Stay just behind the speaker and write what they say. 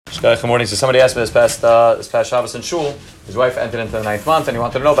Good morning. So somebody asked me this past Shabbos in Shul, his wife entered into the 9th month and he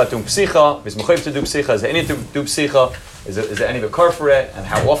wanted to know about doing psicha. Is mechuyev to do psicha? Is there any to do psicha? Is there any bakar for it? And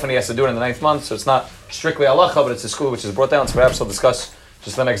how often he has to do it in the 9th month? So it's not strictly halacha, but it's a school which is brought down. So perhaps we'll discuss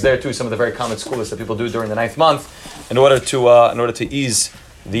just the next day or two some of the very common schools that people do during the 9th month in order to ease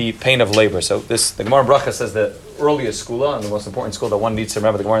the pain of labor. So the Gemara in Bracha says the earliest skula and the most important school that one needs to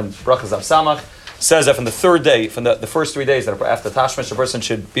remember. The Gemara in Bracha Zav Samach says that from the third day, from the first 3 days that after Tashmish, the person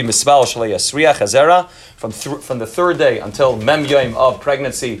should be misbal shalei yasriach hazera. From the third day until mem yom of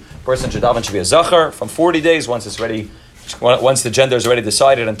pregnancy, person should daven should be a zachar. From 40 days, once the gender is already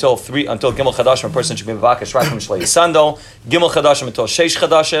decided, until Gimel Chadashim, a person should be Vakesh Rachim Shlei Sandal. Gimel Chadashim until Sheish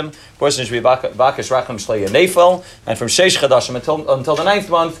Chadashim, a person should be Vakesh Rachim Shlei Nefel. And from Sheish Chadashim until the 9th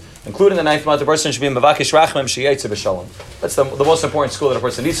month, including the 9th month, the person should be Vakesh Rachim Sheyetze B'Shalom. That's the most important school that a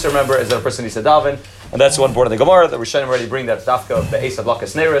person needs to remember, is that a person needs to daven. And that's the one board in the Gemara that Rishonim already bring, that Dafka of the Ace of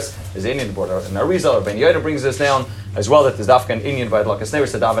Lakas Neris is the Indian board. And Arizal or Ben Yoda brings this down as well, that there's Dafka an Indian by Lakas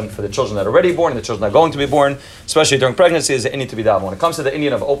Neris to daven for the children that are already born and the children that are going to be born, especially during pregnancy, is the Indian to be daven. When it comes to the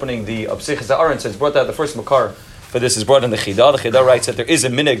Indian of opening the Psichas Ahron, so it's brought out the first Makar for this is brought in the Chidah. The Chidah writes that there was a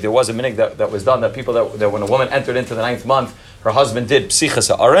minig that was done, that people that when a woman entered into the 9th month, her husband did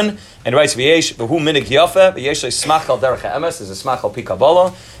psichas ha'aron, and he writes v'yesh v'hu minig yafa v'yesh smach al derech ha'emes, is a smach al pi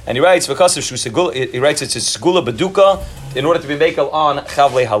kabbalah, and he writes because of shusegula, he writes it's a segula beduka in order to be mekel on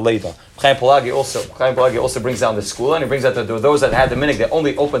chavlei haleda. Chaim Pelagi also brings down the school, and he brings out that there were those that had the minig that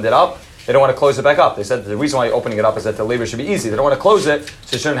only opened it up. They don't want to close it back up. They said the reason why you're opening it up is that the labor should be easy. They don't want to close it,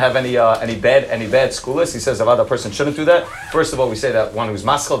 so you shouldn't have any bad schoolis. He says the other person shouldn't do that. First of all, we say that one who's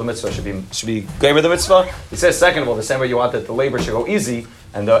maskal the mitzvah should be great with the mitzvah. He says second of all, the same way you want that the labor should go easy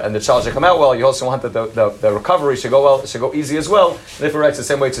and the child should come out well, you also want that the recovery should go easy as well. And if it writes the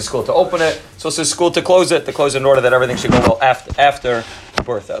same way it's a school to open it, it's also a school to close it in order that everything should go well after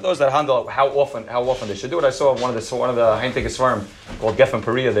birth. Those that handle how often they should do it. I saw one of the Heintekes firm called Geffen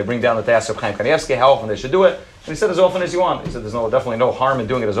Perea. They bring down the task of Chaim Kanievsky how often they should do it. And he said as often as you want. He said there's definitely no harm in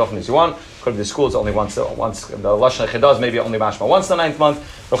doing it as often as you want. Could be the school is only once. The Lashon Chedah maybe only mashma once the 9th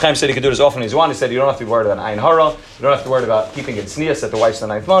month. Rav Chaim said he could do it as often as you want. He said you don't have to be worried about ayin hara. You don't have to worry about keeping it sneas at the wife's the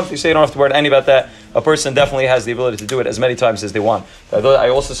 9th month. He said you don't have to worry any about that. A person definitely has the ability to do it as many times as they want. I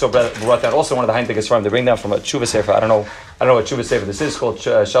also saw brought down also one of the Heintekes firm. They bring down from a tshuva sefer. I don't know what tshuva sefer this is called.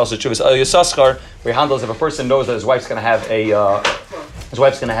 Shalsa Tshuvas Al Yasaschar, where he handles if a person knows that his wife's going to have a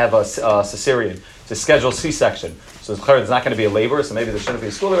cesarean. It's a scheduled C-section. So it's not going to be a labor, so maybe there shouldn't be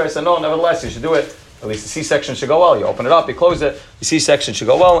a school labor. I said, no, nevertheless, you should do it. At least the C-section should go well. You open it up, you close it, the C-section should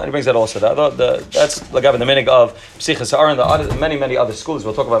go well, and he brings that also. That's like having the meaning of Psichas Ha'aron, many other schools.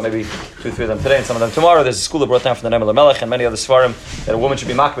 We'll talk about maybe 2-3 of them today and some of them tomorrow. There's a school that brought down from the name of Melach and many other Svarim that a woman should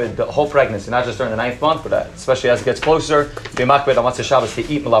be makbid the whole pregnancy, not just during the 9th month, but especially as it gets closer, be makbid on Motzei Shabbos to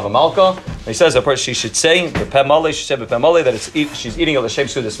eat Melava Malka. And he says that she should say, that she's eating of the Shem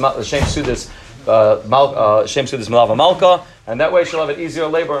Sudas Melava Malka, and that way she'll have an easier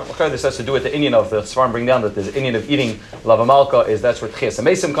labor. This has to do with the Indian of the Svarim bring down that the Indian of eating Melava Malka that's where Tchias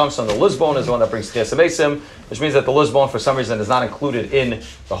HaMesim comes from. The luzbon is the one that brings Tchias HaMesim, which means that the luzbon for some reason is not included in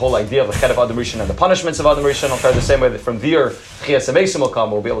the whole idea of the Ched of Adam Rishon and the punishments of Adam Rishon. The same way that from there Tchias HaMesim will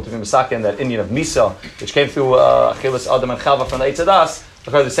come, we'll be able to be Masaka in that Indian of Misa, which came through Chilas Adam and Chava from the Eitz Hadas.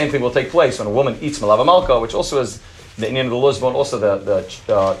 The same thing will take place when a woman eats Melava Malka, which also is the Indian of the luzbon, also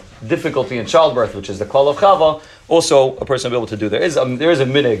the difficulty in childbirth, which is the klal of Chava. Also, a person will be able to do. There is a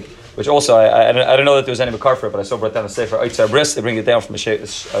minig, which also I don't know that there was any makar for it, but I saw brought down a sefer Eitzar Bris. They bring it down from a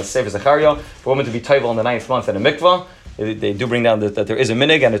sefer Zechariah for women to be tayvel in the 9th month in a mikvah. They do bring down that there is a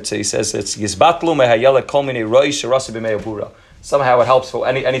minig, and he says it's yizbatlu mehayela kol minei roi sherasi b'mei. Somehow it helps for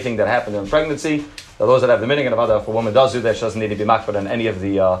anything that happened in pregnancy. Those that have the minig, and if a woman does do that, she doesn't need to be makbid on any of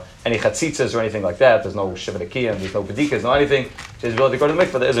the any chatzitzas or anything like that. There's no shivanaki and there's no pedikas, no anything. She has the ability to go to the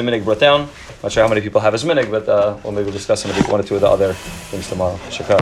mikvah. There is a minig brought down. Not sure how many people have his minig, but maybe we'll discuss one or two of the other things tomorrow. Shakar.